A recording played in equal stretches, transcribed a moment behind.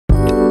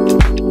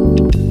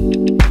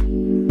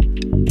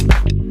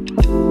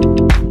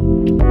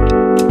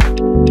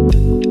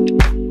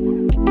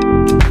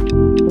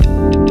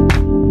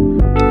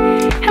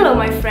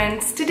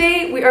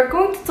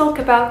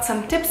about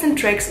some tips and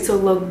tricks to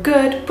look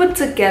good, put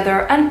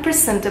together and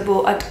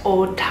presentable at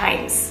all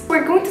times.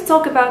 We're going to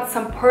talk about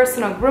some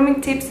personal grooming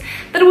tips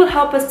that will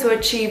help us to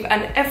achieve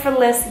an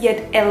effortless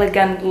yet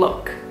elegant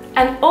look.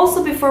 And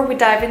also, before we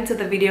dive into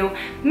the video,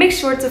 make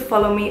sure to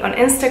follow me on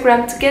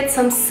Instagram to get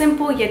some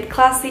simple yet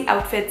classy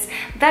outfits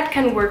that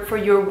can work for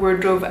your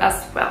wardrobe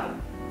as well.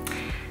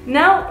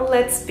 Now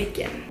let's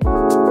begin.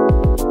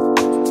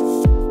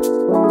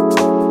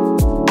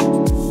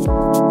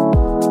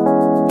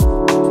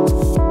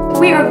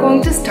 We are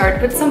going to start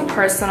with some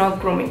personal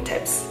grooming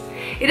tips.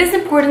 It is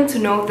important to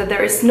note that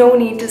there is no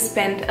need to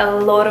spend a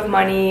lot of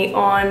money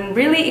on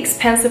really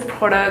expensive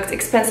products,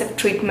 expensive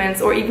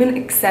treatments, or even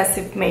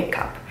excessive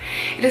makeup.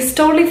 It is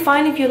totally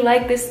fine if you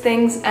like these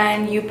things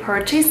and you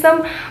purchase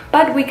them,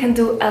 but we can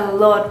do a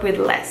lot with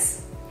less.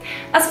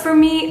 As for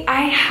me,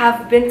 I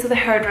have been to the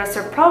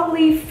hairdresser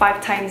probably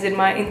 5 times in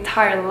my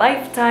entire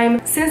lifetime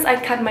since I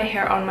cut my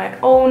hair on my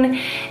own,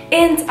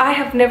 and I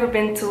have never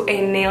been to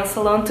a nail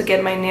salon to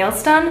get my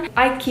nails done.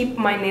 I keep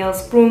my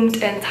nails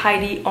groomed and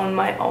tidy on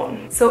my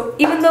own. So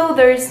even though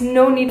there is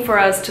no need for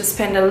us to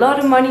spend a lot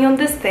of money on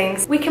these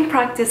things, we can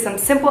practice some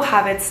simple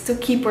habits to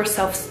keep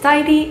ourselves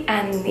tidy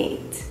and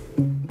neat.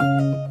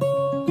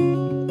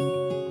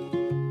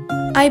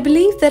 I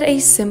believe that a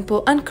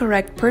simple and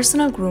correct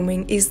personal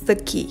grooming is the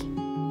key.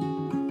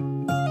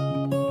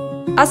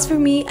 As for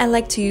me, I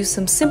like to use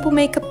some simple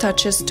makeup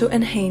touches to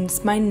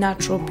enhance my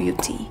natural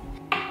beauty.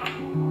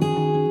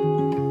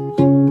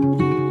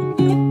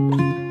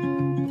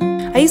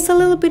 I use a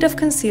little bit of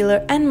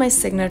concealer and my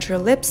signature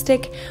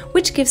lipstick,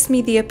 which gives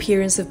me the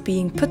appearance of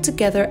being put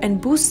together and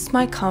boosts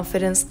my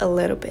confidence a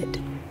little bit.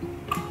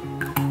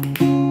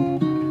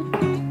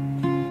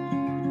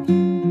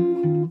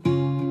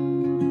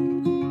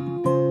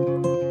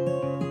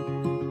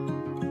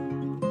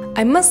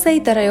 I must say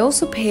that I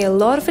also pay a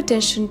lot of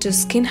attention to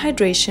skin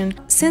hydration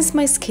since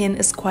my skin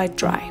is quite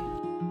dry.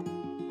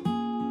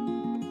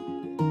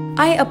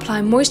 I apply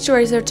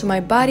moisturizer to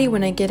my body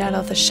when I get out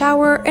of the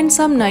shower and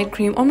some night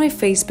cream on my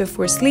face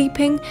before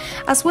sleeping,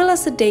 as well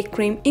as a day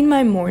cream in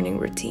my morning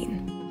routine.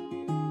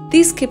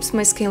 This keeps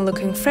my skin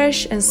looking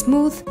fresh and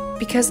smooth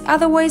because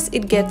otherwise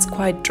it gets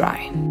quite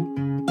dry.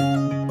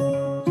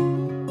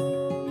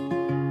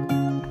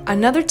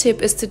 Another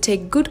tip is to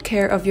take good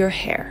care of your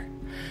hair.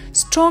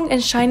 Strong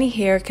and shiny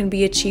hair can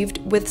be achieved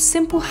with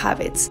simple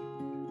habits,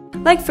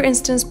 like for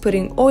instance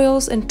putting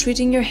oils and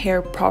treating your hair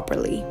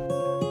properly.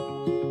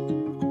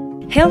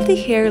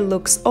 Healthy hair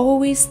looks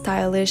always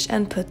stylish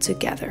and put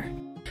together.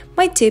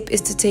 My tip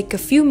is to take a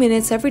few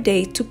minutes every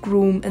day to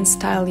groom and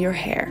style your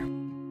hair.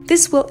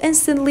 This will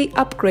instantly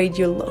upgrade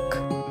your look.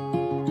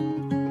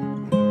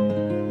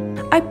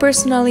 I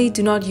personally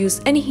do not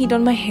use any heat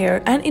on my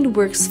hair and it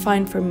works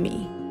fine for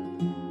me.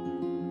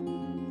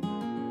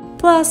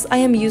 Plus, I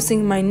am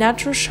using my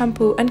natural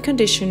shampoo and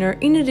conditioner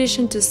in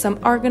addition to some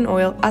argan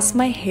oil as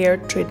my hair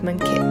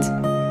treatment kit.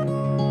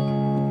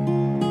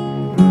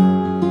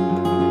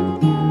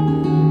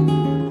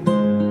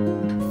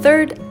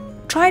 Third,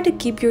 try to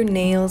keep your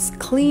nails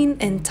clean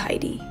and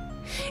tidy.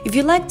 If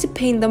you like to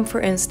paint them,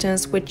 for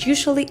instance, which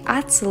usually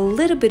adds a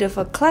little bit of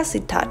a classy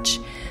touch,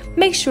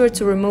 make sure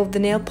to remove the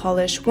nail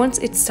polish once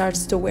it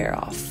starts to wear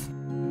off.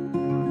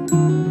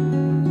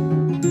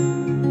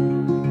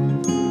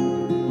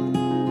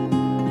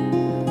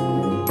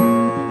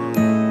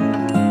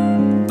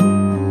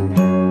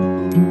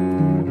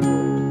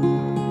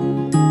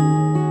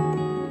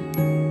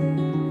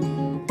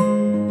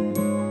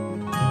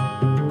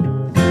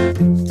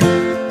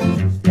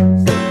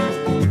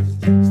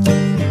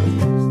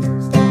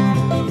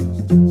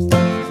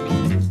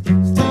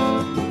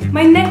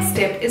 My next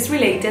tip is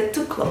related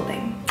to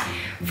clothing.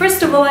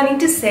 First of all, I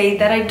need to say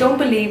that I don't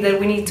believe that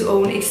we need to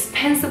own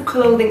expensive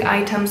clothing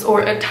items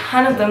or a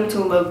ton of them to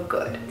look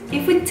good.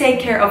 If we take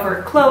care of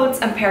our clothes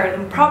and pair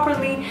them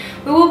properly,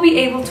 we will be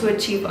able to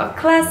achieve a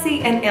classy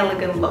and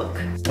elegant look.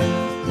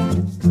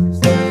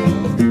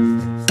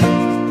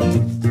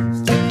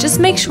 Just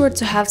make sure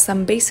to have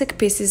some basic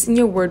pieces in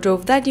your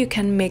wardrobe that you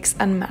can mix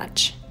and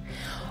match.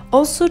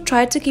 Also,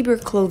 try to keep your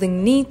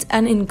clothing neat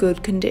and in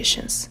good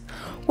conditions.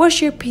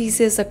 Wash your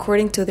pieces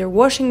according to their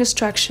washing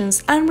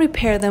instructions and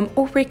repair them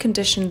or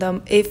recondition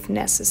them if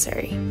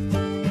necessary.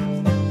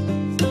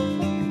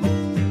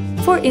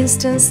 For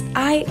instance,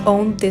 I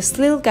own this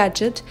little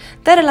gadget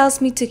that allows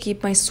me to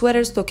keep my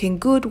sweaters looking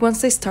good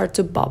once they start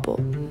to bubble.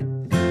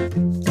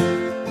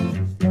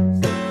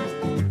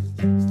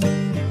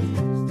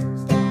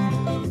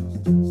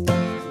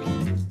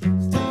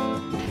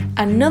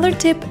 Another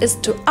tip is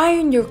to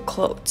iron your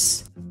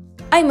clothes.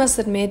 I must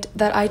admit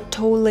that I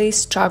totally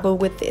struggle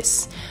with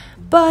this,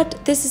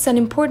 but this is an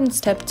important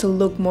step to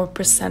look more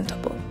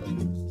presentable.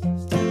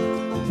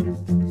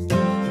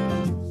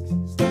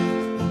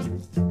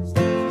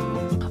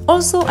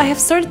 Also, I have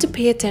started to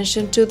pay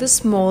attention to the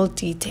small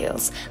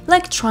details,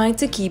 like trying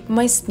to keep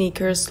my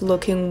sneakers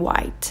looking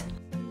white,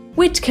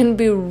 which can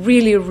be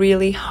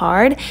really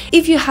hard.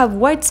 If you have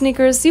white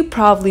sneakers, you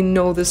probably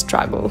know the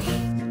struggle.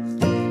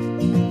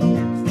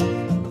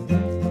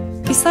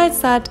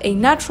 Besides that, a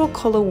natural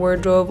color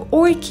wardrobe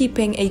or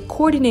keeping a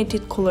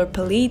coordinated color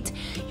palette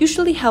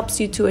usually helps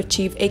you to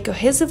achieve a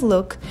cohesive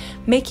look,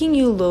 making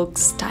you look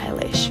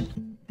stylish.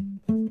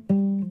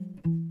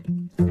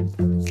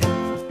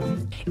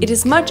 It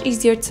is much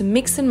easier to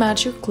mix and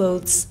match your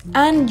clothes,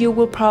 and you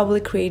will probably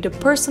create a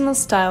personal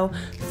style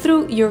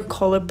through your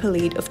color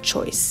palette of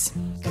choice.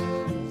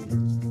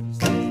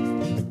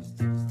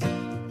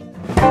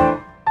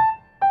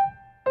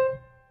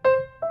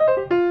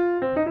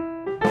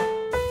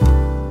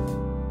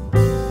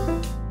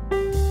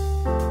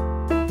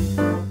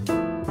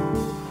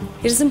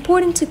 It is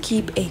important to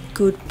keep a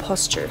good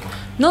posture,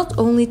 not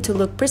only to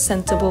look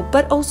presentable,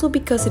 but also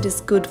because it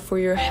is good for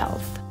your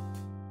health.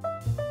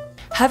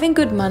 Having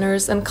good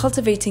manners and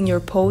cultivating your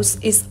pose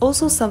is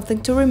also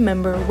something to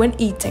remember when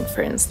eating,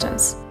 for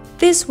instance.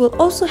 This will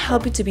also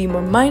help you to be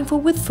more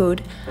mindful with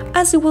food,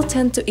 as you will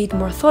tend to eat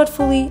more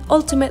thoughtfully,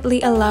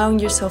 ultimately allowing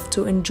yourself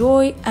to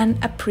enjoy and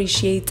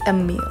appreciate a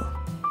meal.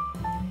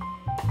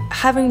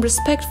 Having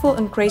respectful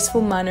and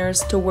graceful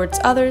manners towards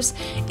others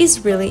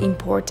is really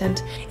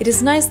important. It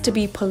is nice to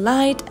be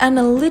polite and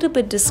a little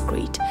bit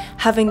discreet,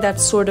 having that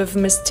sort of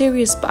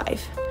mysterious vibe.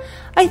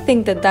 I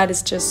think that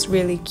is just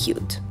really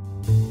cute.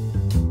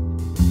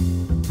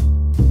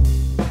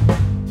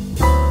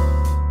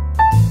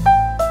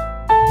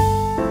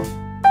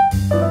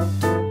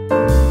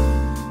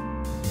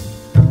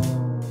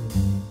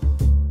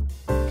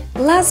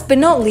 Last but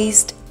not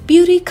least,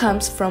 beauty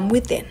comes from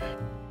within.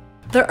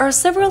 There are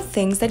several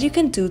things that you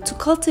can do to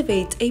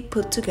cultivate a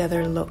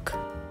put-together look.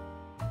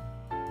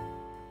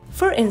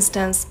 For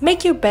instance,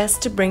 make your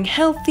best to bring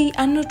healthy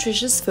and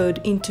nutritious food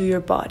into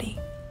your body.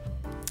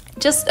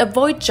 Just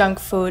avoid junk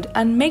food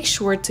and make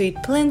sure to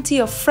eat plenty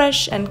of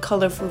fresh and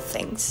colorful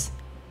things.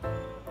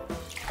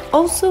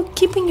 Also,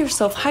 keeping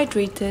yourself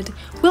hydrated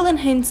will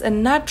enhance a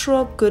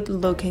natural,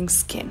 good-looking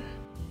skin.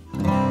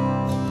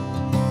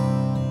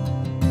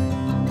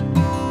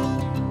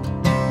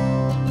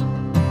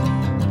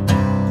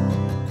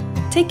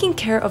 Taking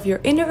care of your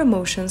inner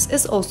emotions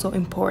is also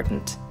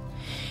important.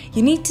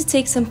 You need to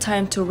take some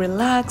time to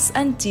relax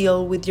and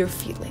deal with your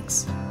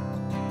feelings.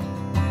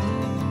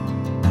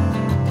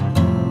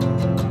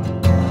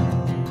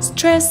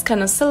 Stress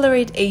can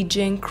accelerate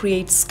aging,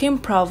 create skin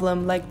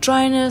problems like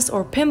dryness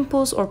or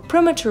pimples or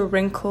premature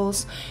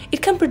wrinkles.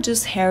 It can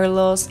produce hair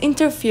loss,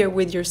 interfere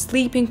with your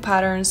sleeping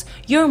patterns,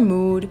 your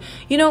mood,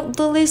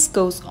 the list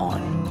goes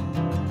on.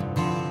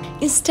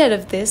 Instead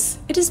of this,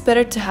 it is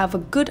better to have a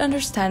good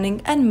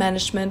understanding and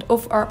management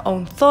of our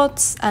own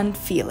thoughts and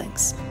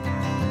feelings.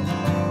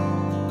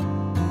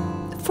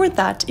 For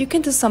that, you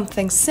can do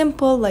something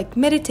simple like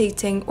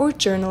meditating or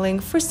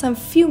journaling for some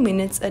few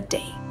minutes a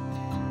day.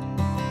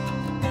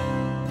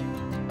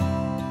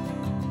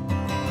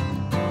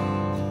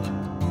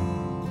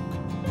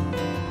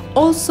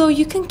 Also,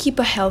 you can keep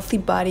a healthy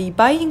body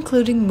by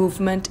including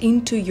movement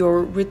into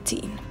your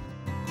routine.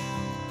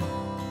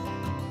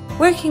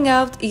 Working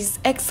out is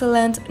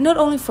excellent not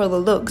only for the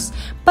looks,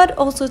 but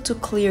also to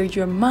clear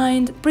your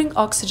mind, bring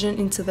oxygen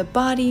into the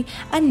body,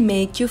 and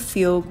make you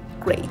feel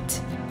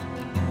great.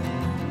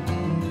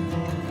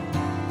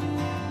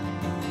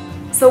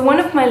 So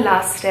one of my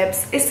last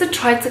steps is to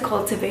try to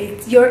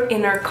cultivate your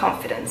inner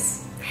confidence.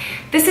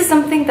 This is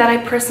something that I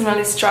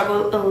personally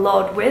struggle a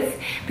lot with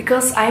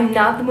because I'm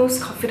not the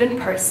most confident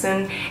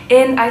person,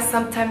 and I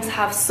sometimes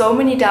have so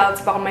many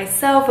doubts about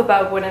myself,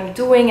 about what I'm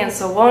doing and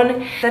so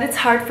on, that it's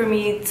hard for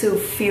me to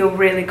feel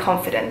really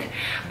confident.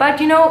 But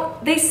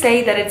they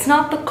say that it's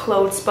not the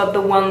clothes but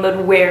the one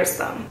that wears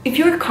them. If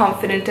you're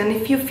confident and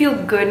if you feel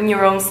good in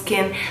your own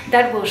skin,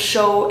 that will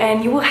show,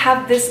 and you will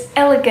have this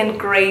elegant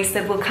grace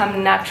that will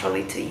come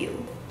naturally to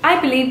you. I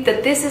believe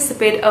that this is a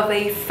bit of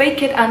a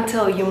fake it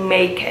until you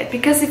make it,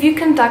 because if you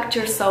conduct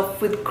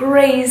yourself with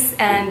grace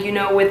and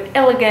with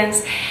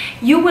elegance,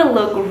 you will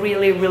look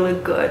really, really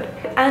good.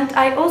 And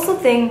I also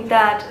think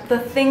that the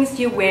things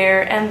you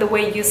wear and the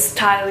way you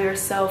style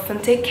yourself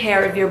and take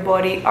care of your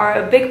body are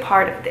a big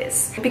part of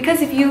this.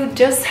 Because if you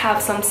just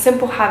have some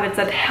simple habits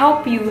that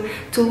help you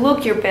to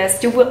look your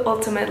best, you will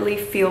ultimately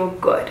feel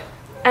good.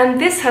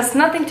 And this has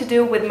nothing to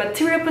do with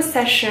material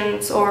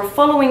possessions or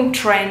following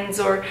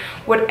trends or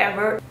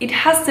whatever. It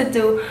has to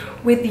do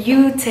with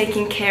you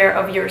taking care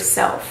of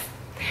yourself.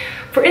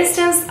 For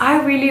instance,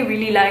 I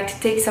really like to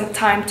take some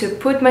time to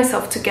put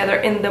myself together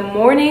in the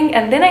morning,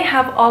 and then I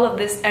have all of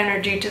this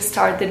energy to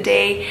start the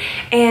day,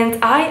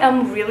 and I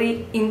am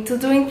really into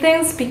doing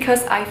things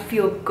because I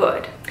feel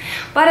good.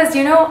 But as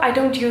you know, I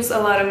don't use a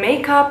lot of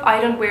makeup, I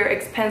don't wear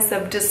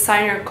expensive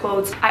designer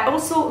clothes. I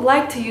also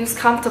like to use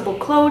comfortable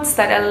clothes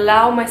that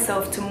allow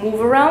myself to move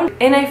around,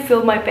 and I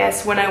feel my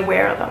best when I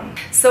wear them.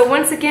 So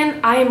once again,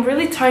 I am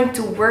really trying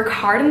to work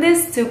hard on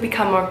this to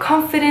become more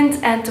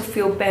confident and to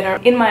feel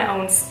better in my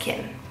own skin.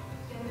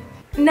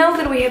 Now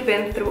that we have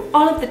been through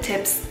all of the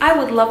tips, I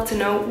would love to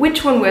know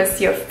which one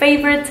was your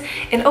favorite,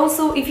 and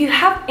also if you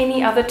have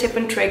any other tip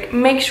and trick,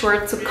 make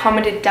sure to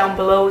comment it down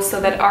below so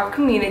that our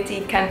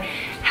community can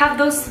have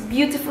those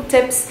beautiful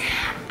tips.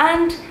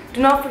 And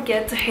do not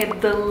forget to hit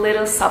the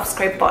little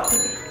subscribe button.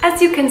 As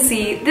you can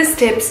see, these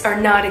tips are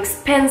not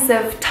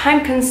expensive,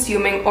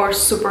 time-consuming, or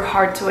super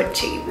hard to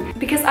achieve.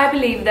 Because I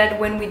believe that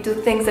when we do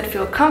things that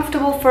feel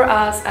comfortable for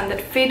us and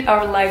that fit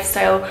our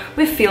lifestyle,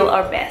 we feel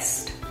our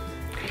best.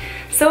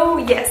 So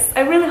yes,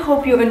 I really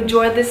hope you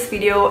enjoyed this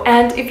video,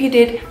 and if you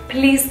did,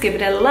 please give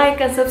it a like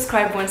and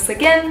subscribe once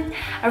again.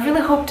 I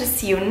really hope to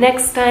see you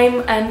next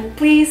time, and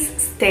please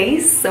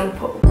stay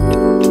simple.